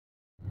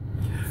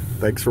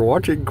Thanks for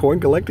watching Coin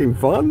Collecting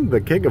Fun,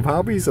 the king of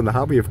hobbies and the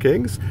hobby of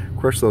kings.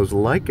 Crush those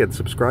like and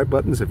subscribe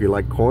buttons if you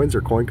like coins or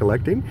coin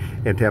collecting,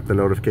 and tap the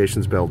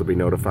notifications bell to be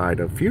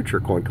notified of future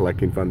Coin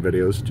Collecting Fun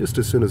videos just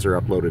as soon as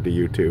they're uploaded to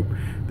YouTube.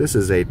 This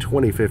is a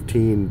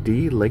 2015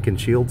 D Lincoln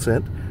Shield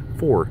cent.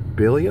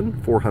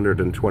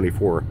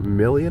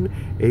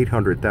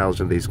 4,424,800,000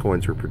 of these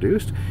coins were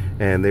produced,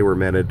 and they were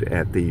minted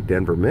at the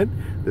Denver Mint.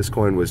 This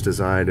coin was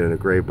designed and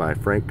engraved by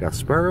Frank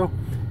Gasparo.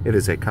 It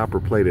is a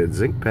copper-plated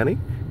zinc penny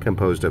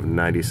composed of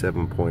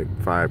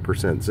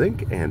 97.5%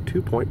 zinc and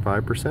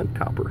 2.5%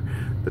 copper.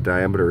 The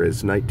diameter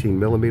is 19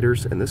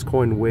 millimeters, and this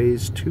coin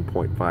weighs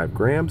 2.5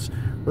 grams.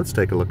 Let's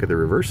take a look at the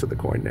reverse of the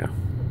coin now.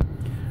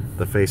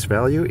 The face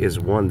value is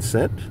 1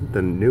 cent.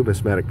 The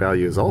numismatic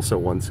value is also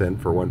 1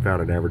 cent for 1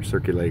 pound in average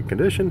circulating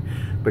condition,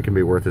 but can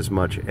be worth as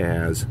much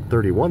as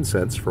 31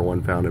 cents for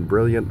 1 pound in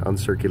brilliant,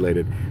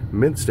 uncirculated,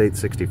 mint state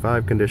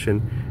 65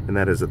 condition, and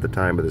that is at the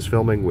time of this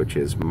filming, which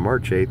is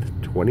March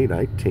 8th,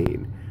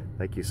 2019.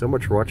 Thank you so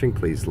much for watching.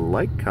 Please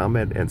like,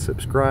 comment, and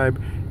subscribe,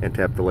 and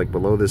tap the link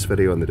below this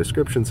video in the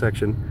description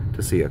section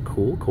to see a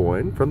cool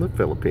coin from the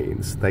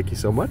Philippines. Thank you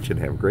so much, and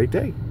have a great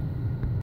day.